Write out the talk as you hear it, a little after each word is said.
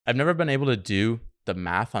I've never been able to do the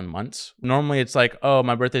math on months. Normally it's like, oh,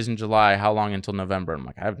 my birthday's in July. How long until November? I'm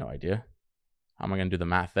like, I have no idea. How am I going to do the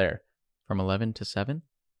math there? From 11 to 7?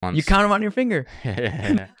 Months. You count them on your finger.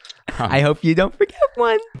 I hope you don't forget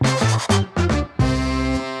one.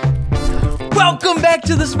 Welcome back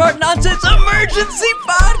to the Smart Nonsense Emergency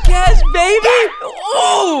Podcast, baby.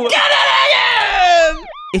 Oh, get it again.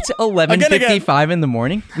 It's 11:55 in the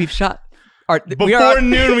morning. We've shot... Before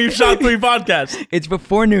noon, we've shot 3 podcasts. It's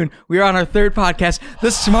before noon. We are on our 3rd podcast,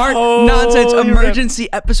 the Smart Nonsense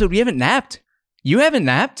Emergency episode. We haven't napped. You haven't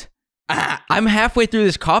napped? I'm halfway through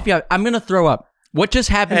this coffee. I'm going to throw up. What just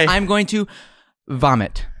happened? Hey. I'm going to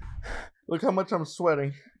vomit. Look how much I'm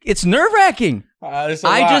sweating. It's nerve-wracking. I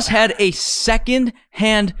just had a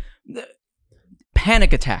second-hand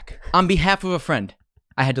panic attack on behalf of a friend.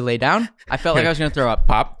 I had to lay down. I felt like I was going to throw up.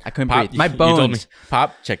 Pop. I couldn't breathe. My bones. You told me.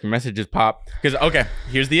 Pop, check your messages, Pop. Because, okay,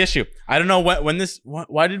 here's the issue. I don't know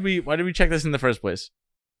why did we check this in the first place?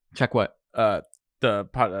 Check what? What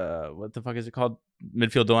the fuck is it called?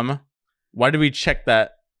 Midfield Dilemma? Why did we check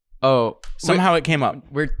that? Oh, somehow it came up.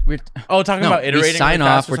 We're talking about iterating. We sign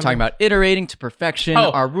off. We're talking about iterating to perfection.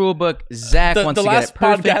 Our rule book. Zach wants to get it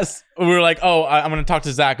perfect. The last podcast, we were like, I'm going to talk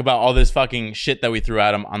to Zach about all this fucking shit that we threw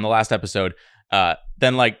at him on the last episode.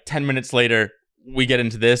 Then like 10 minutes later, we get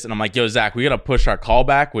into this, and I'm like, yo, Zach, we got to push our call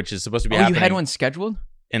back, which is supposed to be happening. You had one scheduled?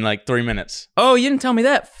 In like 3 minutes. Oh, you didn't tell me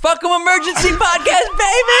that. Fuck 'em emergency podcast,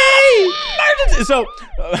 baby! Emergency! So,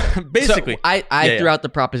 basically. So I threw out the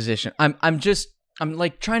proposition. I'm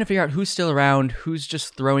like trying to figure out who's still around, who's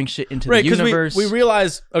just throwing shit into the universe. We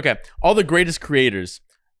realize, okay, all the greatest creators,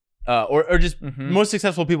 or just most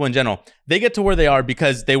successful people in general, they get to where they are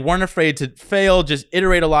because they weren't afraid to fail, just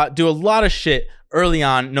iterate a lot, do a lot of shit early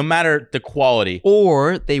on, no matter the quality.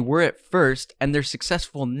 Or they were at first and they're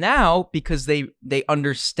successful now because they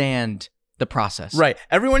understand the process. Right.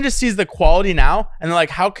 Everyone just sees the quality now and they're like,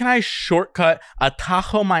 how can I shortcut a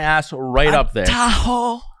Tahoe my ass right up there?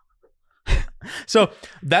 Tahoe. So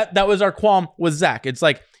that was our qualm with Zach. It's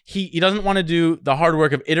like he doesn't want to do the hard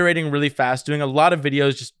work of iterating really fast, doing a lot of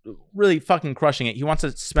videos, just really fucking crushing it. He wants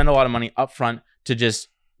to spend a lot of money up front to just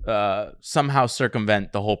somehow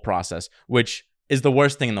circumvent the whole process, which is the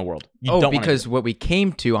worst thing in the world. Because what we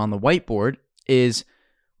came to on the whiteboard is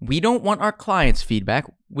we don't want our clients'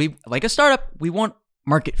 feedback. We, like a startup, we want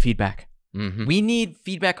market feedback. Mm-hmm. We need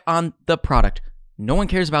feedback on the product. No one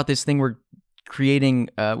cares about this thing we're creating.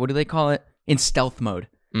 What do they call it? In stealth mode,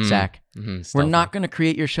 Zach. Mm-hmm. We're not going to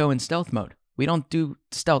create your show in stealth mode. We don't do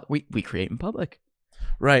stealth. We create in public.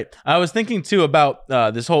 Right. I was thinking too about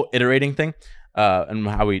this whole iterating thing and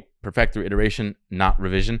how we perfect through iteration, not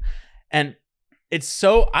revision. And it's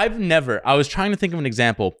so, I was trying to think of an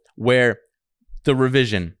example where the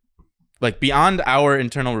revision, like beyond our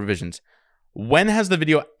internal revisions, when has the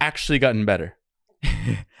video actually gotten better?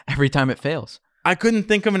 Every time it fails. I couldn't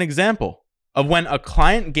think of an example of when a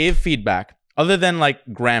client gave feedback other than like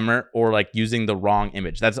grammar or like using the wrong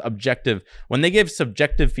image. That's objective. When they gave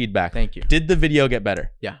subjective feedback, thank you. Did the video get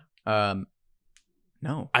better? Yeah.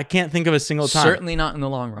 No. I can't think of a single time. Certainly not in the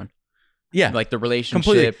long run. Yeah. Like the relationship.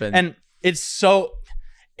 Completely. And it's so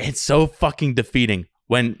fucking defeating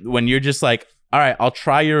when you're just like, all right, I'll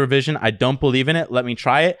try your revision. I don't believe in it. Let me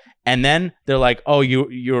try it. And then they're like, oh,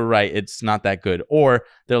 you're right. It's not that good. Or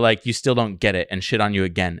they're like, you still don't get it and shit on you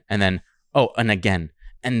again. And then, and again,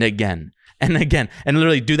 and again, and again. And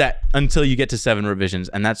literally do that until you get to 7 revisions.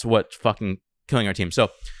 And that's what's fucking killing our team.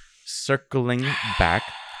 So circling back,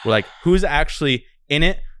 we're like, who's actually in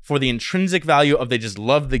it for the intrinsic value of they just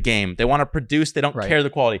love the game. They want to produce. They don't care the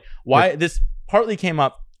quality. Why this partly came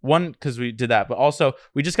up, one, because we did that, but also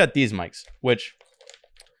we just got these mics, which...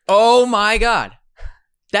 Oh my God.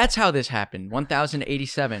 That's how this happened.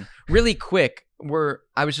 1087. Really quick, we were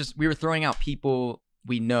throwing out people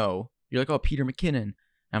we know. You're like, oh, Peter McKinnon.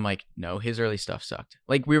 I'm like, no, his early stuff sucked.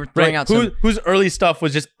 Like we were throwing out whose early stuff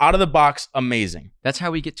was just out of the box amazing. That's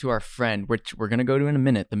how we get to our friend, which we're going to go to in a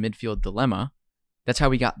minute, the Midfield Dilemma. That's how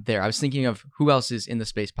we got there. I was thinking of who else is in the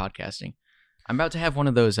space podcasting. I'm about to have one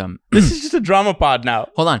I This is just a drama pod now.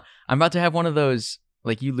 Hold on. I'm about to have one of those,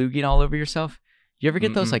 like you loogied all over yourself. You ever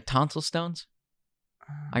get those like tonsil stones?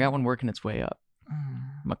 I got one working its way up.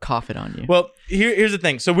 I'm going to cough it on you. Well, here's the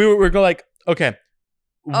thing. So we're going like, okay.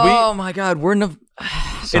 Oh my God. We're in a...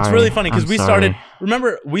 It's really funny because we started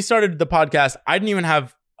the podcast. I didn't even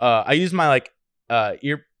have, I used my like I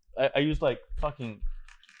used like fucking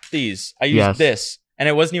these. I used this. And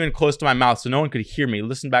it wasn't even close to my mouth, so no one could hear me.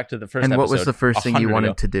 Listen back to the first episode. And what was the first thing you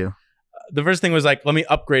wanted to do? The first thing was like, let me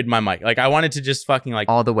upgrade my mic. Like I wanted to just fucking like...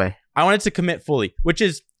 all the way. I wanted to commit fully, which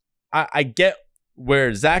is, I get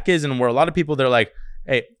where Zach is and where a lot of people, they're like,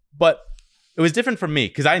 Hey, but it was different for me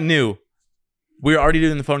because I knew we were already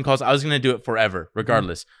doing the phone calls. I was going to do it forever,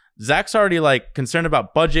 regardless. Zach's already like concerned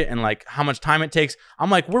about budget and like how much time it takes. I'm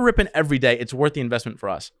like, we're ripping every day. It's worth the investment for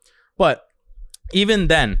us. But even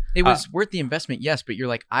then, it was worth the investment, yes. But you're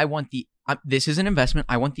like, I want this is an investment.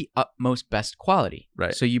 I want the utmost best quality.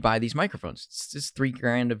 Right. So you buy these microphones. It's just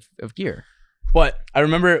 $3,000 of gear. But I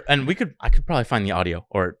remember, and I could probably find the audio,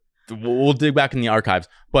 or we'll dig back in the archives.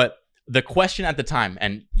 But the question at the time,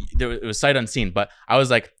 and it was sight unseen, but I was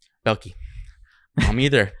like, Belky, I'm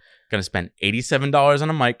either gonna spend $87 on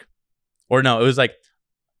a mic, or no, it was like,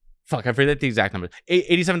 fuck, I forget the exact number.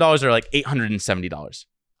 $87 or like $870.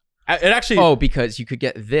 It actually because you could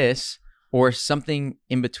get this or something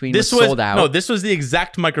in between. This was sold out. No, this was the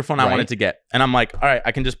exact microphone I wanted to get, and I'm like, all right,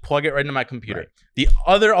 I can just plug it right into my computer. Right. The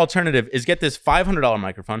other alternative is get this $500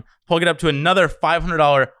 microphone, plug it up to another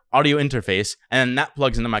 $500 audio interface, and that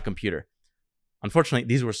plugs into my computer. Unfortunately,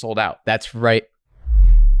 these were sold out. That's right.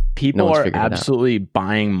 People are absolutely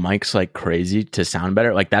buying mics like crazy to sound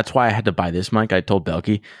better. Like, that's why I had to buy this mic. I told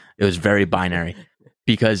Belky it was very binary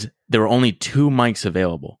because there were only 2 mics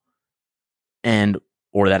available,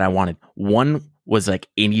 or that I wanted. One was like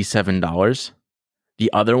 $87.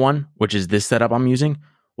 The other one, which is this setup I'm using,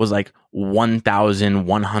 was like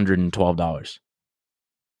 $1,112.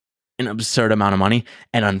 An absurd amount of money.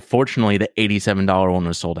 And unfortunately, the $87 one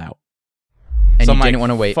was sold out. And so you didn't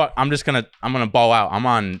want to wait. Fuck, I'm gonna ball out. I'm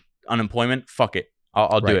on unemployment. Fuck it.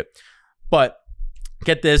 I'll do it. But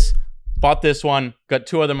get this. Bought this one. Got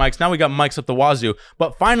 2 other mics. Now we got mics up the wazoo.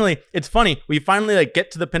 But finally, it's funny. We finally like get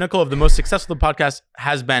to the pinnacle of the most successful the podcast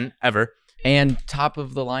has been ever. And top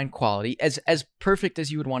of the line quality, as perfect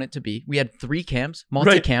as you would want it to be. We had 3 cams,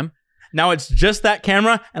 multicam. Right. Now it's just that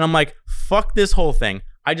camera, and I'm like, fuck this whole thing.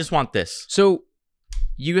 I just want this. So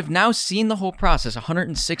you have now seen the whole process,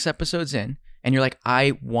 106 episodes in. And you're like,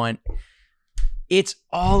 it's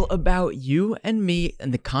all about you and me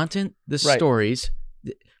and the content, the stories.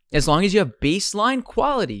 As long as you have baseline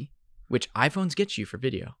quality, which iPhones get you for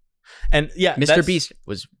video. And yeah, Mr. Beast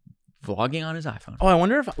was vlogging on his iPhone. Oh, I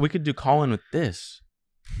wonder if we could do call-in with this.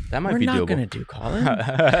 That might be doable. We're not going to do call-in.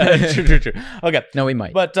 True. Okay. No, we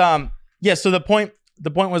might. But yeah, so the point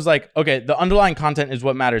was like, okay, the underlying content is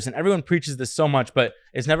what matters. And everyone preaches this so much, but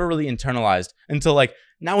it's never really internalized until like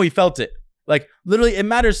now we felt it. Like, literally, it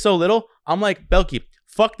matters so little. I'm like, Belky,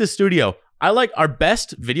 fuck the studio. I like our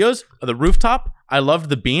best videos of the rooftop. I loved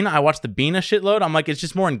the bean. I watched the bean a shitload. I'm like, it's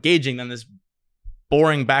just more engaging than this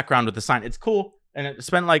boring background with the sign. It's cool. And it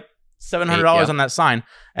spent like $700 on that sign.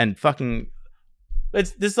 And fucking,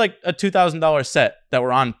 this is like a $2,000 set that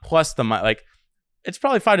we're on, plus the, like, it's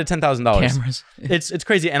probably $5,000 to $10,000. Cameras. It's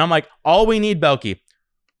crazy. And I'm like, all we need, Belky,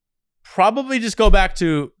 probably just go back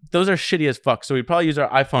to, those are shitty as fuck. So we probably use our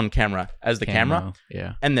iPhone camera as the camera.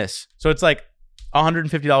 Yeah. And this. So it's like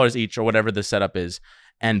 $150 each or whatever the setup is.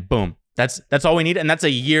 And boom. That's all we need. And that's a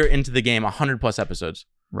year into the game, 100+ episodes.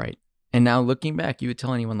 Right. And now looking back, you would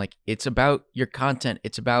tell anyone like, it's about your content.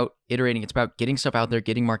 It's about iterating. It's about getting stuff out there,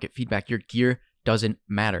 getting market feedback. Your gear doesn't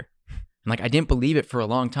matter. And like, I didn't believe it for a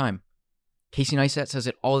long time. Casey Neistat says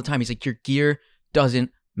it all the time. He's like, your gear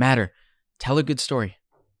doesn't matter. Tell a good story.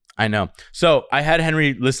 I know. So I had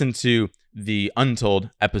Henry listen to the Untold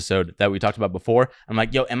episode that we talked about before. I'm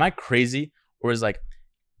like, yo, am I crazy? Or is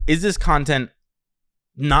this content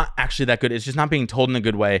not actually that good? It's just not being told in a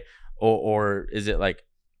good way. Or is it like,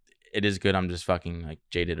 it is good, I'm just fucking like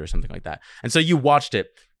jaded or something like that. And so you watched it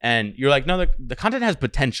and you're like, no, the content has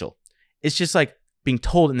potential. It's just like being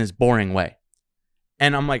told in this boring way.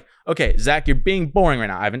 And I'm like, okay, Zach, you're being boring right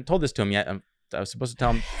now. I haven't told this to him yet. I was supposed to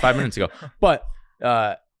tell him 5 minutes ago. But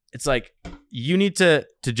it's like, you need to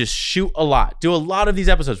just shoot a lot. Do a lot of these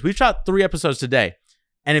episodes. We've shot 3 episodes today.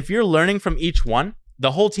 And if you're learning from each one,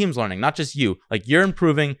 the whole team's learning, not just you. Like, you're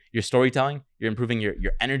improving your storytelling. You're improving your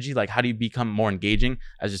energy. Like, how do you become more engaging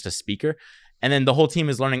as just a speaker? And then the whole team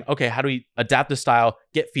is learning, okay, how do we adapt the style,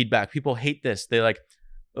 get feedback? People hate this. They like,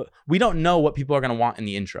 we don't know what people are going to want in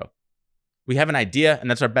the intro. We have an idea, and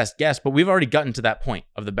that's our best guess, but we've already gotten to that point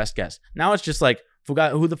of the best guess. Now it's just like,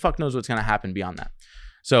 who the fuck knows what's going to happen beyond that?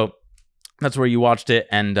 So that's where you watched it.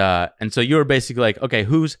 And so you were basically like, okay,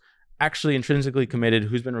 who's actually intrinsically committed?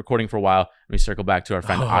 Who's been recording for a while? And we circle back to our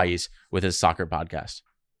friend Ais with his soccer podcast.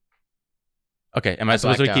 Okay. Am I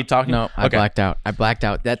supposed to keep talking? No, I blacked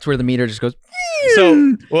out. That's where the meter just goes.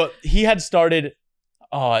 So, well, he had started.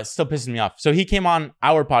 Oh, it still pisses me off. So he came on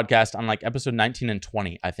our podcast on like episode 19 and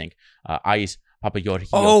 20, I think. Ais Papayorio.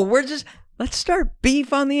 Oh, let's start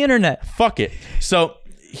beef on the internet. Fuck it. So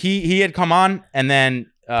he had come on, and then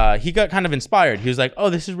he got kind of inspired. He was like, "Oh,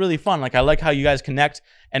 this is really fun. Like, I like how you guys connect."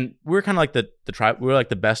 And we were kind of like the tribe. We were like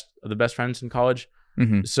the best of the best friends in college.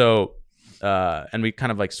 Mm-hmm. So, and we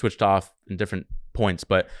kind of like switched off in different points,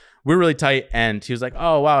 but we're really tight. And he was like,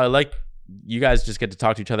 "Oh, wow, I like you guys just get to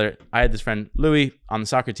talk to each other." I had this friend Louis on the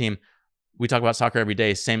soccer team. We talk about soccer every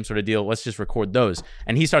day. Same sort of deal. Let's just record those.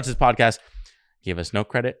 And he starts his podcast. Gave us no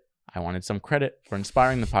credit. I wanted some credit for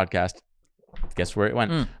inspiring the podcast. Guess where it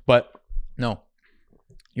went? But no.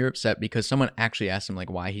 You're upset because someone actually asked him like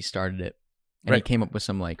why he started it, and he came up with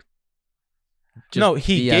some like. No,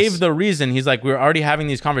 he BS. gave the reason. He's like, "We're already having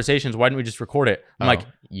these conversations. Why didn't we just record it?" I'm like,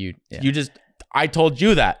 you just. I told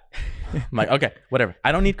you that. I'm like, okay, whatever.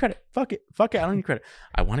 I don't need credit. Fuck it. I don't need credit.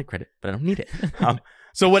 I wanted credit, but I don't need it.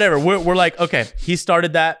 So whatever. We're like, okay. He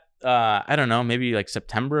started that. I don't know, maybe like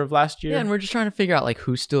September of last year. Yeah, and we're just trying to figure out like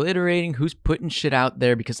who's still iterating, who's putting shit out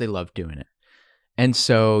there because they love doing it. And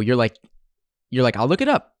so you're like, I'll look it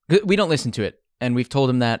up. We don't listen to it, and we've told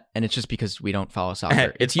him that, and it's just because we don't follow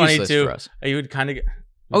soccer. It's funny useless too. for us. You would kind of get,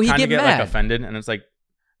 he'd get mad. like offended, and it's like,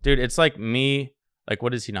 dude, it's like me. Like,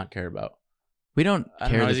 what does he not care about? We don't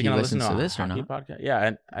care if he listens to this or not. Podcast?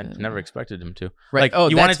 Yeah, I never expected him to. Right.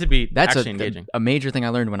 Like, you want it to be actually engaging. A major thing I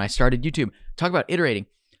learned when I started YouTube. Talk about iterating.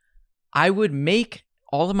 I would make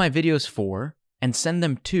all of my videos for and send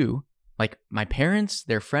them to like my parents,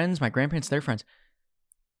 their friends, my grandparents, their friends,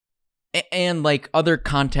 and like other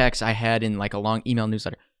contacts I had in like a long email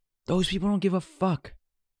newsletter. Those people don't give a fuck.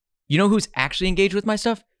 You know who's actually engaged with my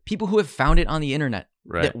stuff? People who have found it on the internet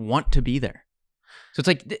that want to be there. So it's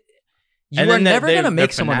like you are never going to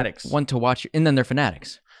make someone want to watch you, and then they're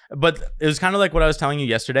fanatics. But it was kind of like what I was telling you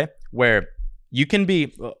yesterday, where you can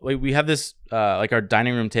be, we have this, like our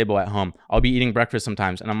dining room table at home. I'll be eating breakfast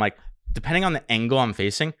sometimes, and I'm like, depending on the angle I'm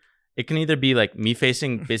facing, it can either be like me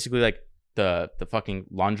facing basically like the fucking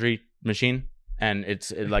laundry machine, and it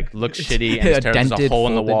like looks shitty, and it's terrible. There's a hole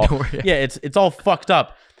in the wall. Door, yeah, it's all fucked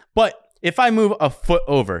up. But if I move a foot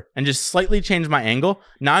over and just slightly change my angle,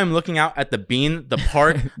 now I'm looking out at the bean, the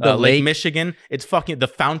park, Lake Michigan. It's fucking the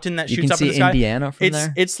fountain that shoots up in the sky. Indiana from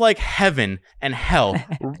there. It's like heaven and hell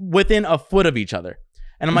within a foot of each other.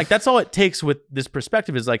 And I'm like, that's all it takes with this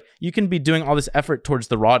perspective is like, you can be doing all this effort towards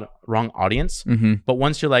the wrong audience. Mm-hmm. But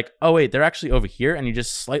once you're like, oh, wait, they're actually over here, and you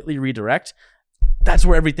just slightly redirect, that's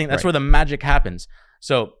where that's where the magic happens.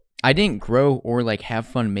 So I didn't grow or like have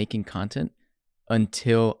fun making content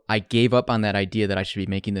until I gave up on that idea that I should be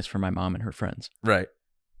making this for my mom and her friends. Right.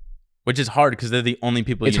 Which is hard because they're the only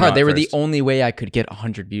people It's hard. They were the only way I could get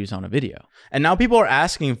 100 views on a video. And now people are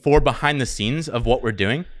asking for behind the scenes of what we're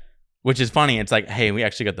doing, which is funny. It's like, hey, we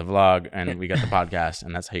actually got the vlog and we got the podcast,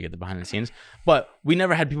 and that's how you get the behind the scenes. But we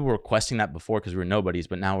never had people requesting that before because we were nobodies,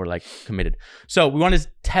 but now we're like committed. So we want to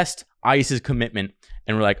test Ice's commitment,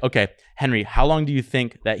 and we're like, okay, Henry, how long do you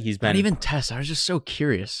think that he's been? Not even test. I was just so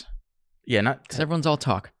curious. Yeah, not because everyone's all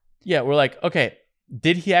talk. Yeah, we're like, okay,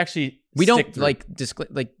 did he actually? We don't like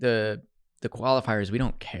the qualifiers. We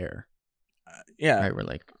don't care. Yeah, right. We're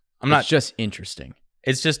like, it's just interesting.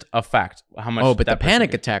 It's just a fact. How much? Oh, but the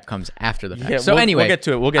panic attack comes after the fact. Yeah, so anyway, we'll get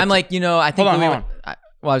to it. I'm like, I think. Hold on. I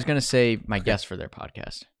was gonna say my guess for their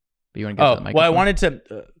podcast, but you want to get to the microphone? Well, I wanted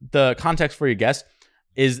to. The context for your guess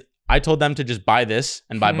is I told them to just buy this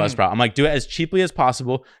and buy Buzzsprout. I'm like, do it as cheaply as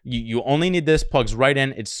possible. You only need this, plugs right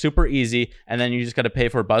in. It's super easy. And then you just got to pay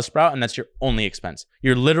for Buzzsprout, and that's your only expense.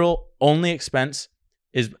 Your literal only expense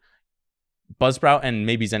is Buzzsprout, and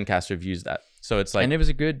maybe Zencastr have used that. So it's like... And it was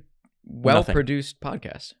a good, well-produced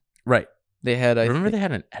podcast. Right. They had... Remember they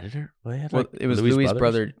had an editor? It was Louis'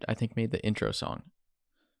 brother, I think, made the intro song.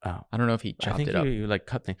 Oh. I don't know if he chopped it up. You like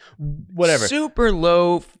cut things. Whatever. Super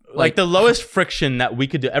low. Like the lowest friction that we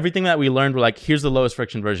could do. Everything that we learned, we're like, here's the lowest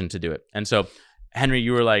friction version to do it. And so, Henry,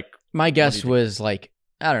 you were like... My guess was like,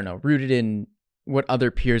 I don't know, rooted in what other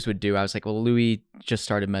peers would do. I was like, well, Louis just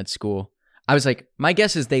started med school. I was like, my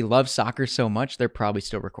guess is they love soccer so much, they're probably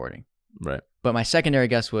still recording. Right. But my secondary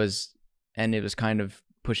guess was, and it was kind of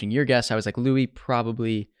pushing your guess, I was like, Louis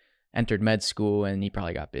probably entered med school and he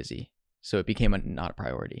probably got busy. So it became not a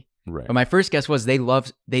priority. Right. But my first guess was they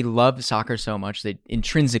love soccer so much they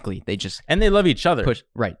intrinsically they just and they love each other.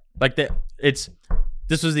 Right. Like this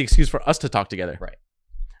was the excuse for us to talk together. Right.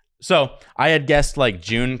 So I had guessed like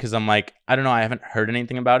June because I'm like, I don't know, I haven't heard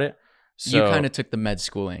anything about it. So you kind of took the med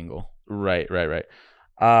school angle. Right.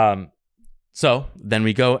 So then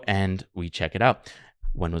we go and we check it out.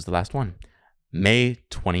 When was the last one? May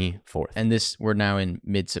 24th. And we're now in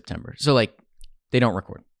mid-September. So like they don't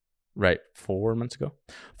record. Right. 4 months ago.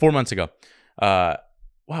 4 months ago. Wow,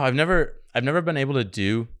 I've never been able to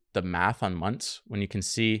do the math on months when you can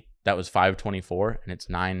see that was 5/24 and it's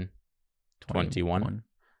 9/21.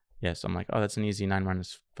 Yeah, so I'm like, oh, that's an easy 9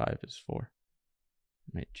 minus 5 is 4.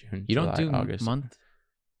 May, June, You July, don't do August. month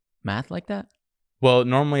math like that? Well,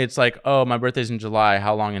 normally it's like, oh, my birthday's in July.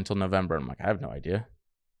 How long until November? I'm like, I have no idea.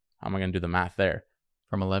 How am I going to do the math there?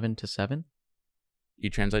 From 11 to 7? You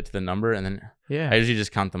translate to the number, and then Yeah. I usually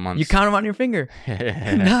just count the months. You count them on your finger.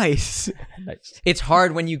 Nice. Nice. It's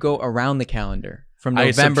hard when you go around the calendar from I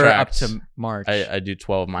November up subtract. to March. I do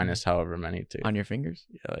 12 minus however many too. On your fingers?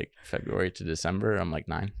 Yeah, like February to December, I'm like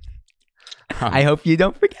 9. I hope you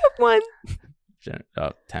don't forget one.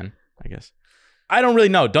 10, I guess. I don't really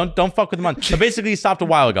know. Don't fuck with the month. But basically, he stopped a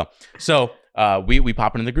while ago. So we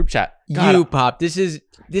pop into the group chat. God, Pop. This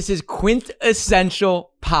is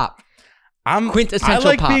quintessential Pop. Quintessential I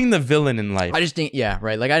like Pop. being the villain in life. I just think, yeah,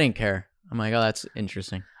 right. Like I didn't care. I'm like, oh, that's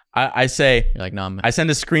interesting. I say, You're like, no, I send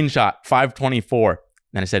a screenshot 524.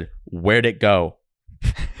 Then I said, where'd it go?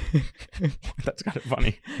 That's kind of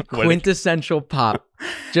funny. Quintessential Pop.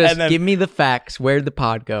 Just then, give me the facts. Where'd the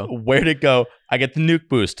pod go? Where'd it go? I get the nuke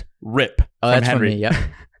boost. Rip. Oh, from that's Henry. from me. Yep.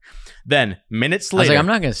 Then minutes I was later, like, I'm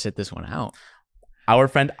not gonna sit this one out. our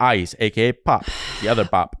friend Ice, aka Pop, the other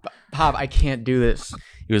Pop, Pop, I can't do this.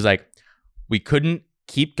 he was like, we couldn't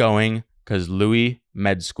keep going because Louis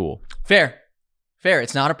med school. Fair.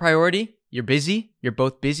 It's not a priority. You're busy. You're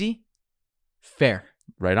both busy. Fair.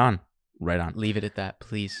 Right on. Leave it at that,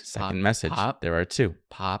 please. Second Pop. message. Pop. There are 2.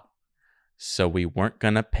 Pop. So we weren't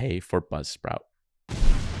gonna pay for Buzzsprout.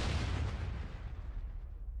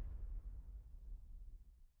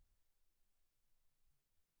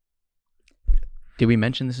 Did we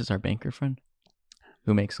mention this is our banker friend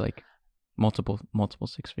who makes like multiple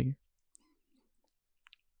 6-figure?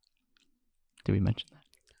 Did we mention that?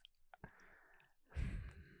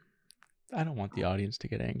 I don't want the audience to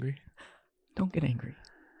get angry. Don't get angry,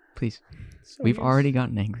 please. So We've already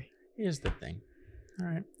gotten angry. Here's the thing. All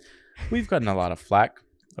right. We've gotten a lot of flack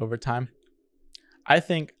over time. I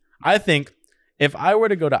think if I were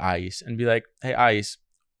to go to Ice and be like, hey, Ice,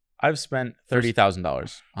 I've spent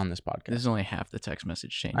 $30,000 on this podcast. This is only half the text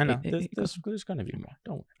message chain. I know. There's going to be more.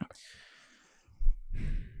 Don't worry.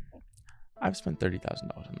 I've spent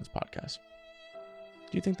 $30,000 on this podcast.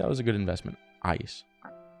 Do you think that was a good investment? Ice.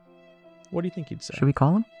 What do you think he'd say? Should we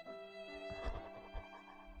call him?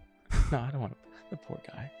 No, I don't want to. The poor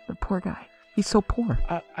guy. The poor guy. He's so poor.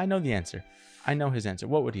 I know the answer. I know his answer.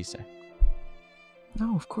 What would he say?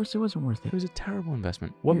 No, of course it wasn't worth It it. was a terrible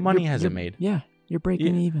investment. What money has it made? Yeah, you're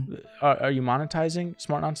breaking even. Are you monetizing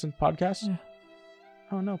Smart Nonsense Podcast? Yeah.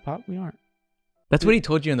 Oh, no, Pop, we aren't. That's what he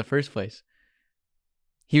told you in the first place.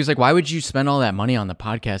 He was like, why would you spend all that money on the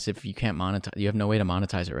podcast if you can't monetize? You have no way to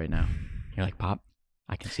monetize it right now. You're like, Pop,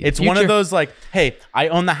 I can see it's the one of future. those like, hey, I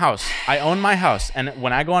own the house. I own my house. And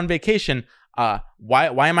when I go on vacation, why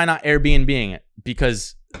am I not Airbnb-ing it?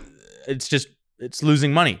 Because it's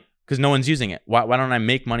losing money because no one's using it. Why don't I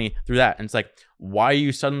make money through that? And it's like, why are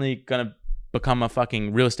you suddenly going to become a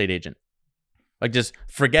fucking real estate agent? Like, just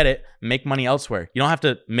forget it. Make money elsewhere. You don't have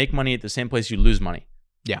to make money at the same place you lose money.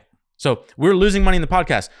 Yeah. So we're losing money in the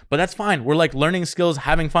podcast, but that's fine. We're like learning skills,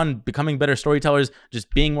 having fun, becoming better storytellers,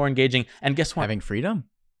 just being more engaging. And guess what? Having freedom.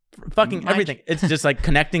 Fucking everything. It's just like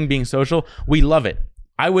connecting, being social. We love it.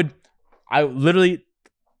 I literally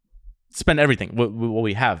spend everything what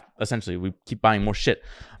we have. Essentially, we keep buying more shit.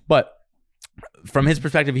 But from his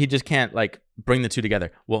perspective, he just can't like bring the two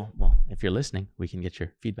together. Well, if you're listening, we can get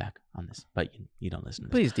your feedback on this, but you don't listen to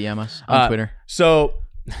this. Please DM us on Twitter. So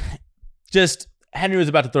just Henry was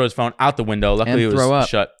about to throw his phone out the window. Luckily, it was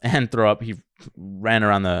shut and throw up. He ran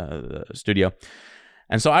around the studio.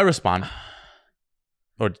 And so I respond.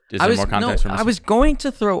 Or is there more context from this? I was going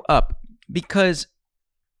to throw up because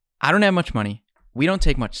I don't have much money. We don't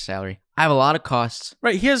take much salary. I have a lot of costs.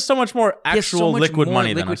 Right. He has so much more actual liquid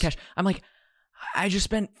money than us. Cash. I'm like, I just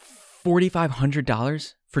spent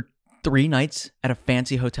 $4,500 for 3 nights at a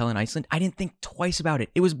fancy hotel in Iceland. I didn't think twice about it.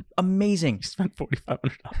 It was amazing. You spent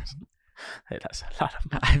 $4,500. Hey, that's a lot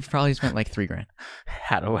of money. I've probably spent like $3,000.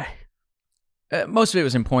 Had away. Most of it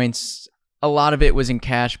was in points. A lot of it was in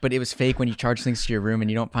cash, but it was fake when you charge things to your room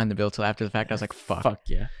and you don't find the bill till after the fact. I was like, fuck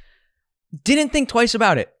yeah. Didn't think twice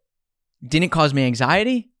about it. Didn't cause me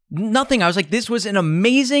anxiety. Nothing. I was like, this was an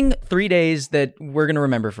amazing 3 days that we're going to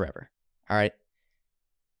remember forever. All right.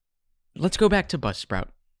 Let's go back to Buzzsprout.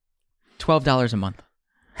 $12 a month.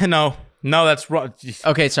 No, that's wrong.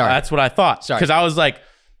 Okay, sorry. That's what I thought. Sorry. Because I was like,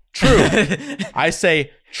 true. I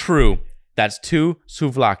say true. That's 2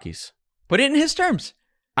 souvlakis. Put it in his terms.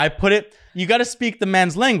 I put it, you got to speak the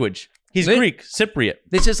man's language. He's Greek, Cypriot.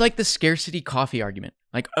 This is like the scarcity coffee argument.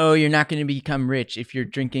 Like, oh, you're not going to become rich if you're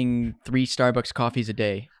drinking 3 Starbucks coffees a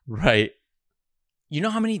day. Right. You know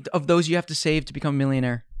how many of those you have to save to become a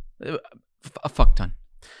millionaire? A fuck ton.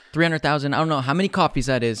 300,000. I don't know how many coffees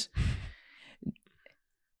that is.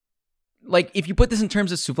 Like, if you put this in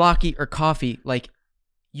terms of souvlaki or coffee, like,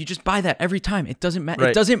 you just buy that every time. It doesn't matter.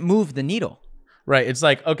 Right. It doesn't move the needle. Right. It's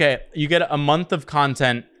like, okay, you get a month of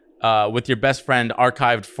content with your best friend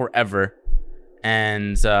archived forever.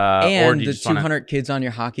 And or the 200 kids on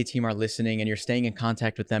your hockey team are listening, and you're staying in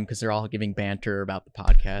contact with them because they're all giving banter about the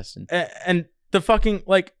podcast. And the fucking,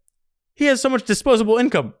 like, he has so much disposable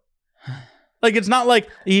income. Like, it's not like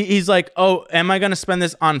he's like, oh, am I going to spend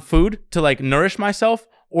this on food to, like, nourish myself?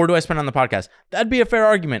 Or do I spend it on the podcast? That'd be a fair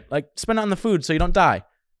argument. Like, spend it on the food so you don't die.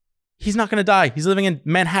 He's not going to die. He's living in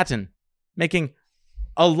Manhattan, making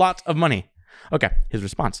a lot of money. Okay, his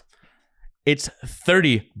response. It's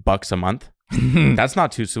 $30 a month. That's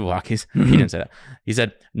not 2 souvlakis. He didn't say that. He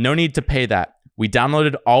said, no need to pay that. We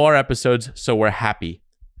downloaded all our episodes, so we're happy.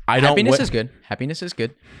 Happiness is good. Happiness is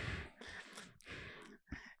good.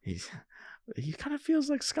 He kind of feels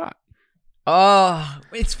like Scott. Oh,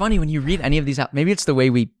 it's funny when you read any of these out. Maybe it's the way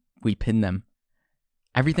we pin them.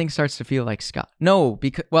 Everything starts to feel like Scott. No,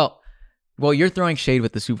 because well, you're throwing shade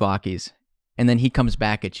with the souvlakis, and then he comes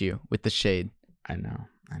back at you with the shade. I know.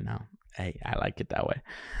 Hey, I like it that way.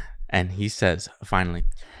 And he says, finally,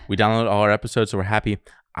 we downloaded all our episodes, so we're happy.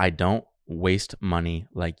 I don't waste money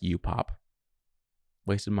like you, Pop.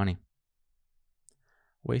 Wasted money.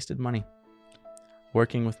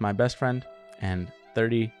 Working with my best friend and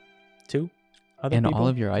 32 other and people. All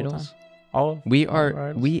of your idols?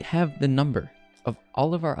 We have the number of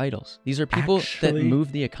all of our idols. These are people that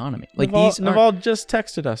move the economy. Like Naval just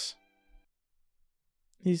texted us.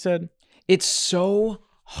 He said, it's so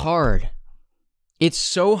hard.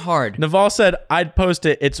 Naval said, I'd post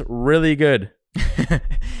it. It's really good.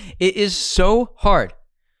 It is so hard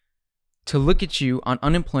to look at you on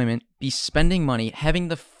unemployment, be spending money, having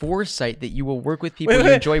the foresight that you will work with people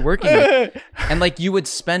you enjoy working with. And like, you would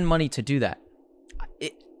spend money to do that.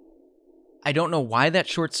 I don't know why that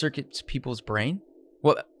short circuits people's brain.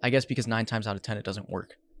 Well, I guess because 9 times out of 10, it doesn't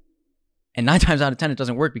work. And 9 times out of 10, it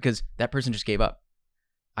doesn't work because that person just gave up.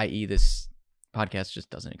 I.e., this podcast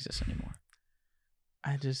just doesn't exist anymore.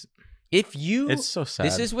 It's so sad.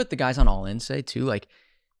 This is what the guys on All In say too. Like,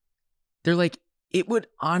 they're like,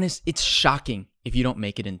 it's shocking if you don't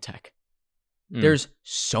make it in tech. There's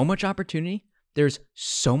so much opportunity. There's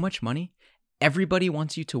so much money. Everybody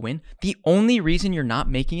wants you to win. The only reason you're not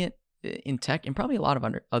making it in tech, and probably a lot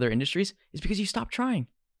of other industries, is because you stopped trying.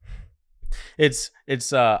 You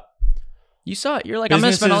saw it. You're like, I'm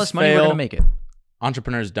going to spend all this money. We're going to make it.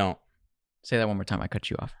 Entrepreneurs don't. Say that one more time. I cut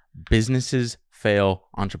you off. Businesses fail.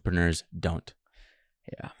 Entrepreneurs don't.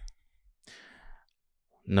 Yeah.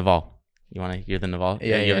 Naval. You want to hear the Naval?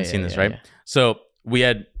 Yeah, you haven't seen this, right? Yeah. So we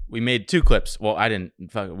made 2 clips. Well,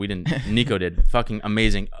 we didn't. Nico did. Fucking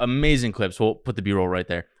amazing clips. We'll put the B-roll right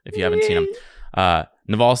there if you haven't seen them.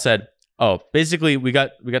 Naval said, oh, basically we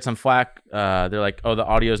got some flack. They're like, oh, the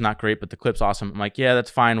audio is not great, but the clip's awesome. I'm like, yeah, that's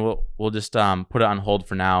fine. We'll just put it on hold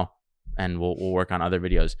for now, and we'll work on other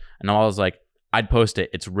videos. And Naval was like, I'd post it.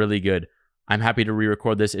 It's really good. I'm happy to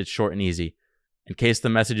re-record this. It's short and easy. In case the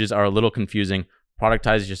messages are a little confusing,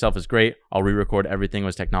 productize yourself is great. I'll re-record everything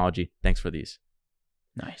with technology. Thanks for these.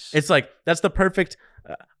 Nice. It's like, that's the perfect,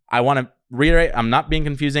 I want to reiterate, I'm not being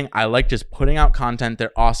confusing. I like just putting out content.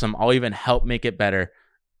 They're awesome. I'll even help make it better.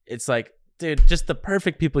 It's like, dude, just the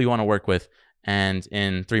perfect people you want to work with. And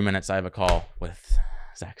in 3 minutes, I have a call with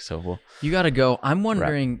Zach Sobel. You got to go. I'm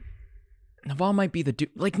wondering, Naval might be the dude.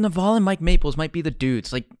 Like, Naval and Mike Maples might be the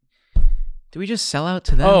dudes. Like, do we just sell out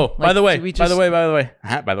to them? Oh, like, by the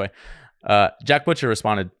way, Jack Butcher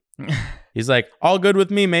responded. He's like, all good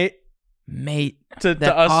with me, mate. To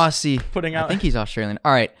us, Aussie putting out. I think he's Australian.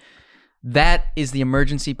 All right, that is the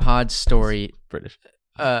emergency pod story. British.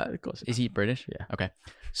 Is he British? Yeah. Okay.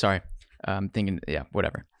 Sorry. I'm thinking. Yeah.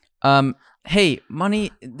 Whatever. Hey,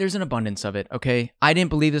 money. There's an abundance of it. Okay. I didn't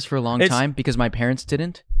believe this for a long time because my parents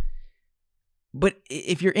didn't. But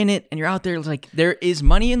if you're in it and you're out there, it's like, there is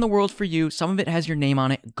money in the world for you. Some of it has your name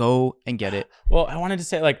on it. Go and get it. Well, I wanted to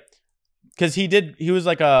say, like, because he was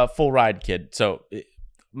like a full ride kid. So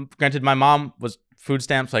granted, my mom was food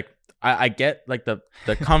stamps. Like, I get like the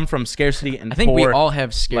come from scarcity and I think poor we all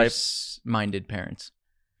have scarce-minded parents.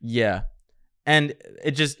 Yeah. And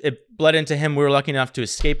it bled into him. We were lucky enough to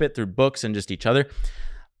escape it through books and just each other.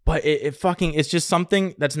 But it's just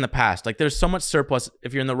something that's in the past. Like, there's so much surplus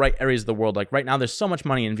if you're in the right areas of the world. Like, right now, there's so much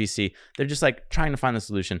money in VC. They're just like trying to find the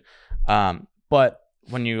solution. But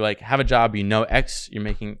when you like have a job, you know X, you're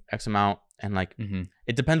making X amount, and like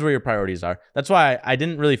it depends where your priorities are. That's why I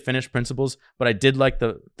didn't really finish Principles, but I did like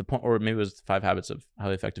the point, or maybe it was 5 Habits of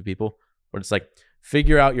Highly Effective People. where it's like,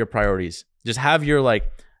 figure out your priorities. Just have your like,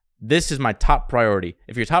 this is my top priority.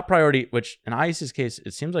 If your top priority, which in Ayes's case,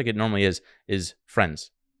 it seems like it normally is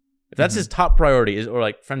friends. If that's his top priority, or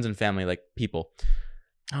like friends and family, like people.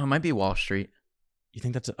 Oh, it might be Wall Street. You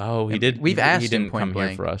think that's he did? We've asked he didn't him point come blank.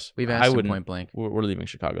 here for us. We've asked him point blank. We're leaving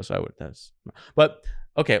Chicago, so I would. But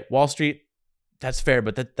okay, Wall Street. That's fair,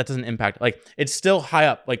 but that doesn't impact. Like, it's still high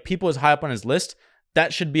up. Like, people is high up on his list.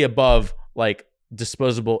 That should be above like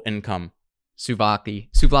disposable income.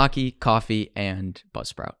 Souvlaki, coffee, and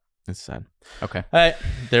Buzzsprout. That's sad. Okay. All right,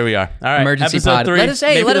 there we are. All right, Emergency episode pod. 3.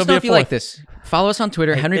 Let us know if you like this. Follow us on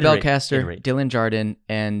Twitter, Henry Iterate. Belcaster, Dylan Jardon,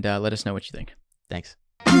 and let us know what you think. Thanks.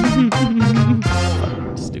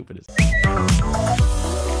 Stupid as